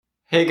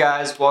Hey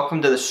guys,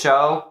 welcome to the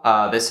show.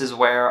 This is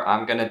where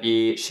I'm going to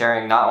be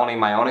sharing not only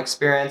my own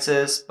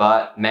experiences,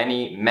 but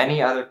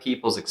many other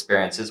people's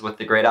experiences with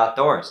the great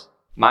outdoors.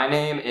 My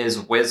name is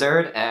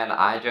Wizard, and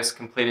I just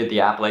completed the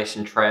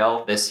Appalachian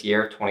Trail this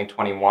year,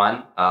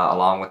 2021,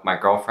 along with my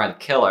girlfriend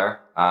Killer.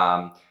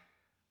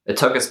 It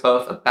took us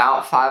both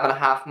about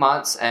 5.5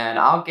 months, and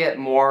I'll get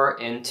more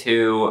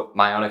into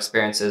my own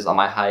experiences on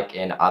my hike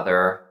in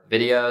other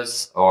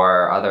videos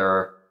or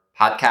other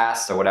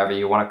podcasts or whatever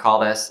you want to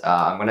call this.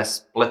 I'm going to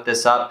split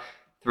this up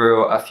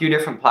through a few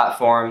different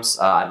platforms.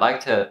 I'd like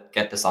to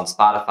get this on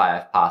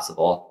Spotify if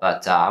possible,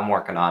 but I'm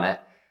working on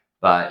it.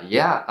 But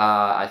yeah,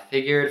 I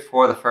figured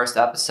for the first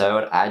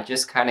episode, I'd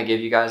just kind of give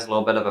you guys a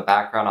little bit of a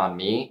background on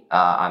me.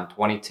 I'm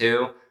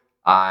 22.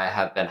 I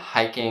have been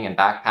hiking and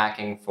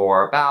backpacking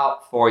for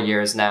about 4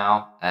 years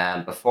now.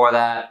 And before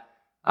that,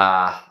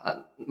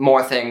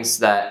 more things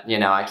that,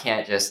 I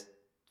can't just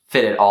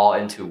fit it all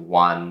into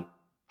one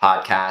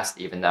podcast,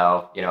 even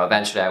though,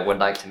 eventually I would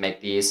like to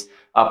make these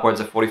upwards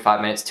of 45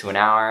 minutes to an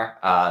hour.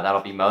 That'll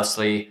be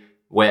mostly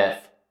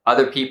with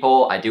other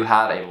people. I do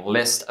have a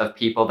list of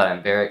people that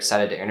I'm very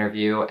excited to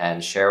interview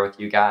and share with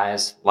you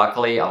guys.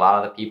 Luckily, a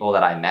lot of the people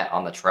that I met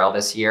on the trail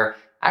this year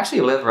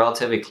actually live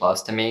relatively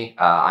close to me.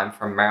 I'm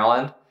from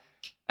Maryland.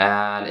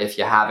 And if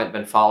you haven't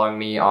been following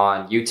me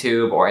on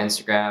YouTube or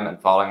Instagram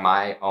and following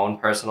my own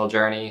personal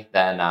journey,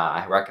 then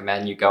I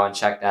recommend you go and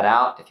check that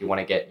out if you want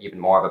to get even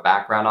more of a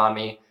background on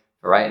me.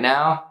 But right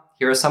now,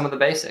 here are some of the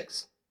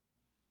basics.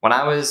 When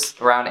I was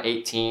around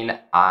 18,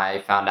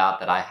 I found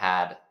out that I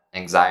had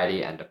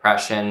anxiety and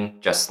depression,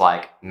 just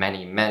like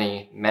many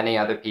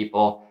other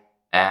people.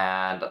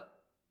 And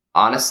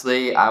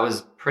honestly, I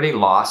was pretty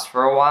lost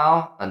for a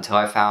while until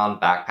I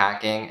found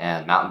backpacking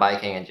and mountain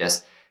biking and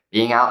just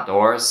being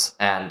outdoors.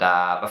 And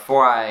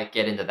before I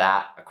get into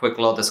that, a quick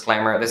little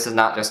disclaimer. This is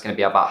not just going to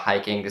be about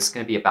hiking. This is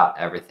going to be about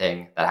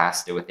everything that has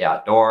to do with the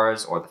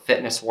outdoors or the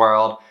fitness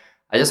world.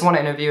 I just want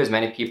to interview as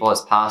many people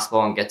as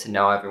possible and get to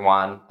know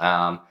everyone.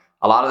 A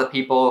lot of the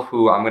people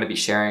who I'm going to be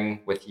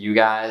sharing with you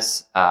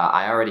guys,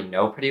 I already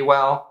know pretty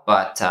well,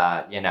 but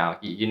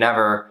you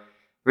never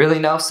really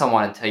know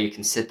someone until you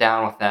can sit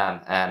down with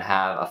them and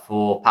have a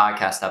full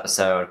podcast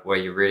episode where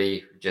you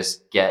really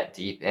just get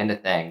deep into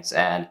things.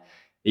 And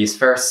these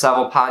first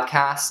several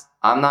podcasts,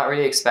 I'm not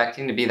really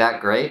expecting to be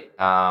that great.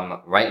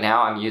 Right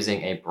now, I'm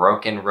using a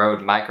broken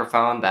Rode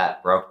microphone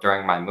that broke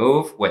during my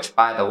move, which,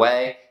 by the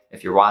way,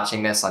 if you're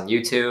watching this on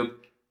YouTube,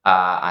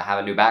 I have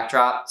a new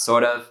backdrop,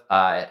 sort of.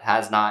 It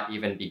has not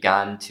even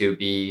begun to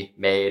be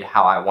made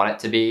how I want it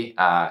to be.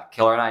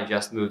 Killer and I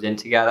just moved in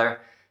together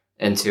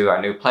into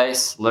our new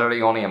place,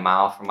 literally only a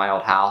mile from my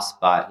old house,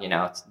 but,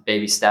 it's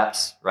baby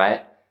steps,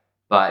 right?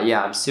 But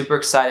yeah, I'm super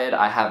excited.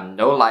 I have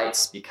no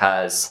lights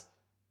because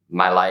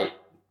my light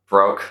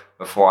broke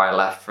before I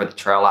left for the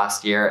trail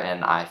last year,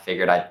 and I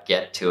figured I'd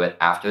get to it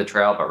after the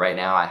trail. But right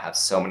now I have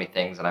so many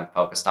things that I'm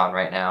focused on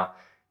right now,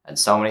 and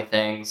so many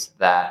things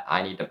that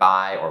I need to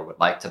buy or would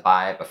like to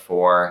buy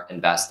before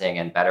investing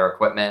in better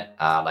equipment,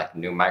 like a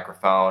new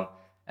microphone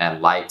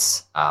and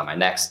lights. My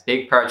next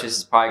big purchase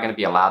is probably going to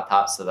be a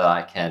laptop so that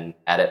I can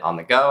edit on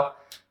the go.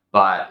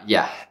 But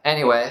yeah,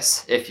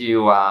 anyways, if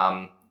you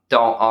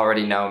don't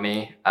already know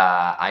me,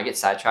 I get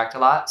sidetracked a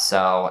lot,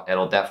 so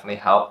it'll definitely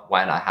help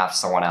when I have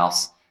someone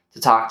else to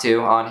talk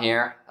to on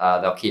here.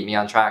 They'll keep me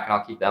on track and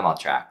I'll keep them on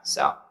track.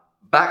 So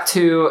back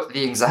to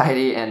the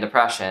anxiety and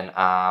depression.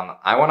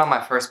 I went on my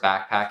first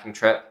backpacking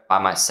trip by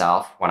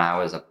myself when I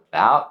was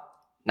about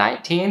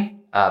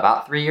 19,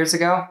 about 3 years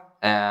ago.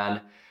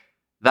 And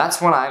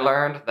that's when I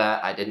learned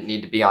that I didn't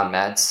need to be on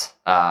meds.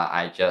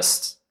 I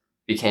just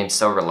became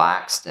so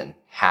relaxed and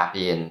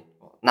happy, and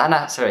not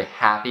necessarily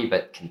happy,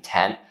 but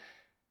content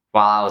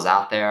while I was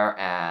out there.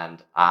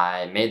 And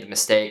I made the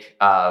mistake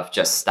of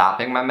just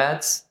stopping my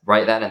meds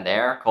right then and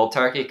there, cold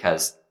turkey,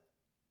 because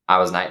I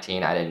was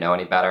 19. I didn't know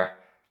any better.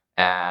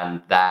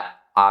 And that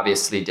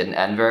obviously didn't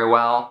end very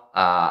well.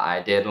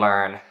 I did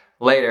learn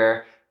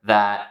later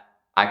that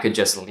I could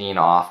just lean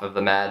off of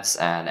the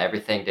meds, and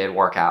everything did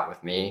work out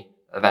with me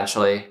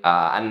eventually.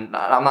 And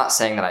I'm not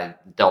saying that I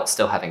don't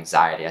still have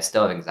anxiety. I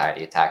still have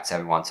anxiety attacks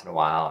every once in a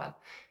while.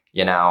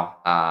 And,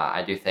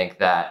 I do think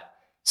that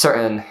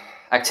certain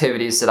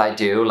activities that I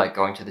do, like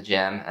going to the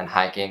gym and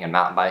hiking and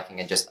mountain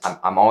biking, and just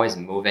I'm always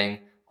moving,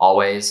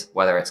 always,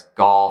 whether it's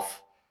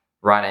golf,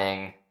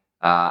 running.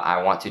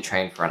 I want to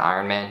train for an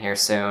Ironman here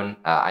soon.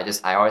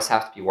 I always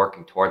have to be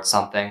working towards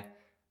something.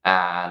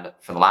 And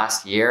for the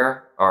last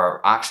year,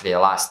 or actually the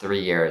last 3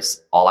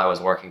 years, all I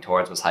was working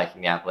towards was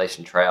hiking the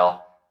Appalachian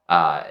Trail.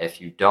 If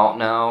you don't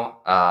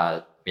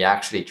know, we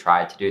actually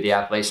tried to do the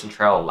Appalachian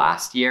Trail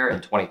last year in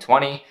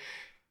 2020.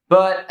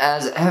 But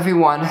as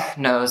everyone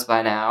knows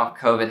by now,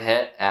 COVID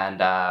hit, and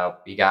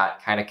we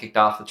got kind of kicked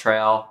off the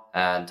trail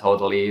and told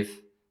to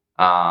leave.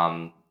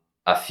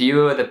 A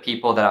few of the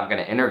people that I'm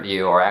going to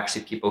interview are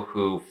actually people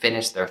who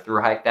finished their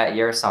thru hike that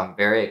year, so I'm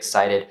very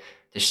excited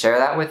to share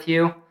that with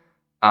you.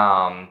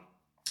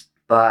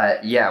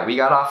 But yeah, we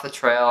got off the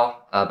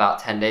trail about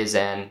 10 days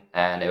in,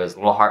 and it was a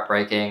little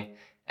heartbreaking.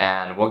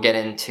 And we'll get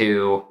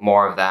into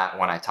more of that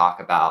when I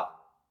talk about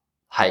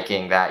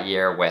hiking that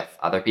year with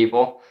other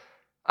people.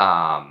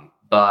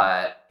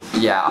 But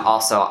yeah,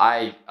 also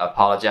I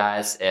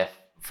apologize if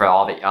for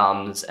all the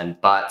ums and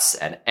buts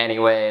and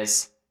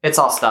anyways. It's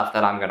all stuff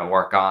that I'm going to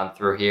work on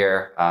through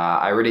here.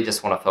 I really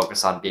just want to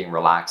focus on being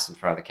relaxed in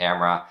front of the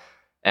camera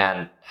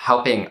and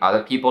helping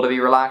other people to be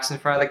relaxed in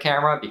front of the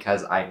camera,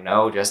 because I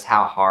know just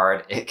how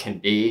hard it can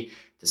be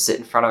to sit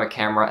in front of a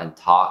camera and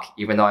talk.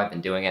 Even though I've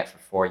been doing it for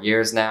 4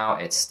 years now,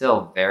 it's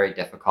still very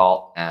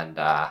difficult. And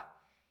back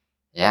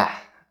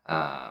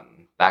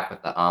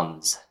with the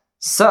ums.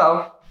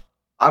 So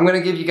I'm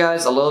going to give you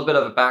guys a little bit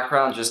of a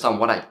background just on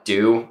what I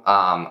do.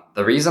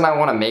 The reason I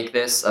want to make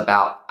this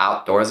about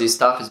outdoorsy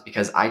stuff is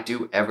because I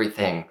do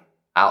everything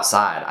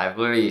outside.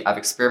 I've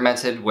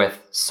experimented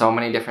with so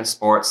many different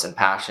sports and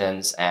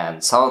passions,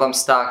 and some of them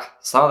stuck,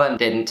 some of them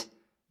didn't.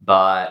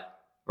 But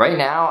right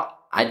now,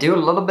 I do a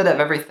little bit of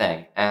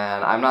everything.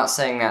 And I'm not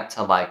saying that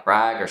to like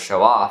brag or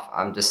show off.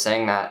 I'm just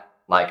saying that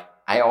like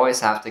I always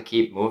have to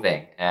keep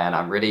moving. And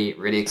I'm really,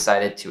 really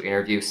excited to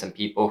interview some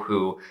people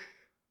who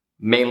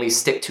mainly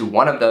stick to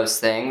one of those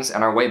things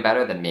and are way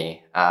better than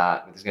me.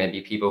 There's going to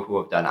be people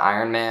who have done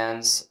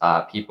Ironmans,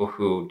 people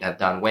who have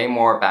done way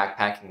more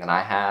backpacking than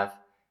I have,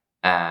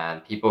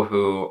 and people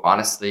who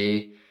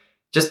honestly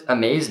just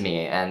amaze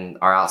me and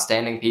are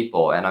outstanding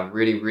people. And I'm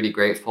really, really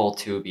grateful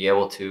to be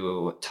able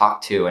to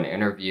talk to and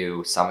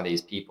interview some of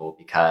these people,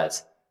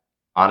 because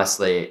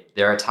honestly,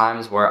 there are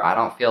times where I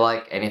don't feel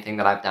like anything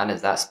that I've done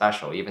is that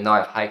special, even though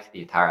I've hiked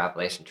the entire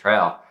Appalachian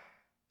Trail.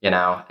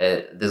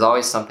 There's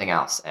always something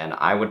else, and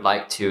I would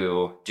like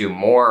to do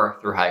more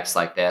through hikes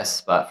like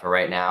this, but for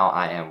right now,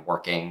 I am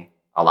working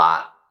a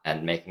lot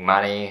and making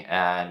money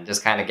and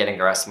just kind of getting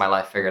the rest of my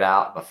life figured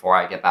out before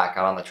I get back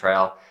out on the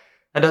trail.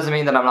 That doesn't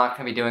mean that I'm not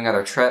going to be doing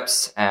other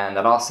trips, and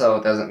that also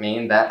doesn't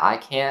mean that I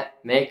can't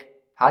make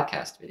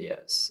podcast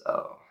videos,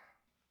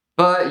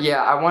 But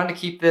yeah, I wanted to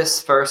keep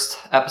this first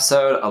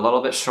episode a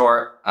little bit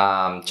short,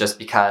 just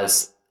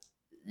because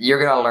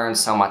you're going to learn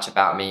so much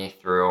about me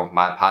through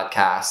my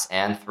podcast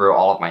and through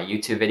all of my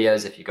YouTube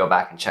videos if you go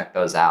back and check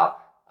those out.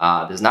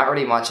 There's not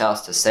really much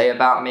else to say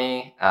about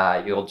me.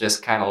 You'll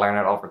just kind of learn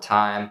it over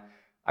time.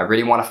 I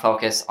really want to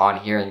focus on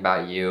hearing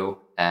about you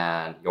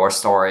and your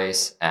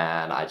stories,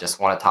 and I just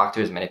want to talk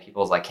to as many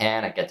people as I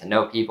can and get to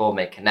know people,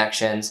 make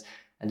connections,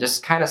 and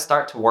just kind of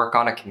start to work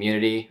on a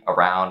community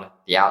around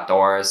the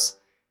outdoors.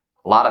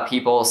 A lot of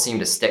people seem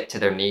to stick to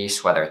their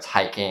niche, whether it's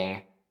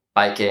hiking,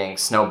 biking,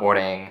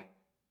 snowboarding,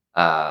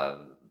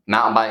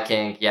 mountain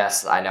biking.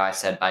 Yes, I know I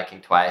said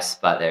biking twice,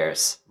 but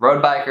there's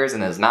road bikers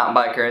and there's mountain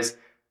bikers.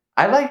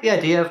 I like the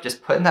idea of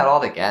just putting that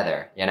all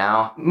together,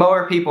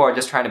 More people are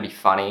just trying to be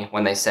funny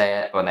when they say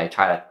it, when they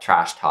try to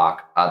trash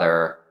talk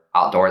other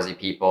outdoorsy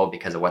people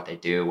because of what they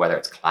do, whether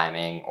it's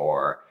climbing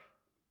or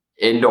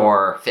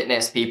indoor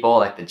fitness people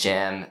like the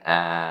gym.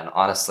 And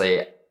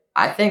honestly,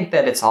 I think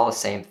that it's all the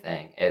same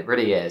thing. It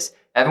really is.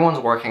 Everyone's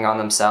working on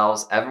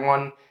themselves.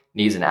 Everyone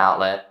needs an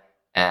outlet,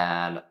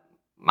 and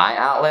my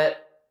outlet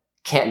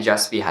can't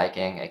just be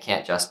hiking. It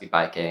can't just be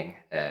biking.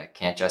 It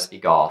can't just be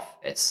golf.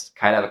 It's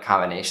kind of a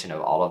combination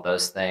of all of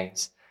those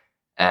things.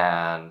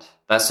 And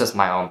that's just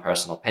my own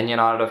personal opinion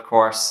on it, of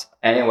course.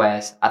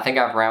 Anyways, I think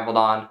I've rambled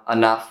on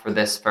enough for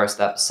this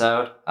first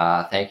episode.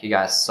 Thank you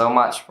guys so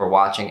much for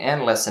watching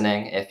and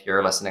listening if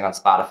you're listening on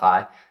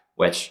Spotify,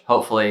 which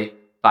hopefully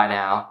by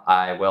now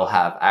I will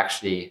have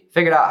actually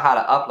figured out how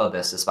to upload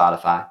this to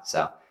Spotify.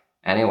 So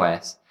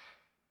anyways,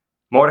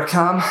 more to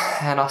come,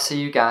 and I'll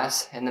see you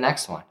guys in the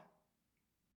next one.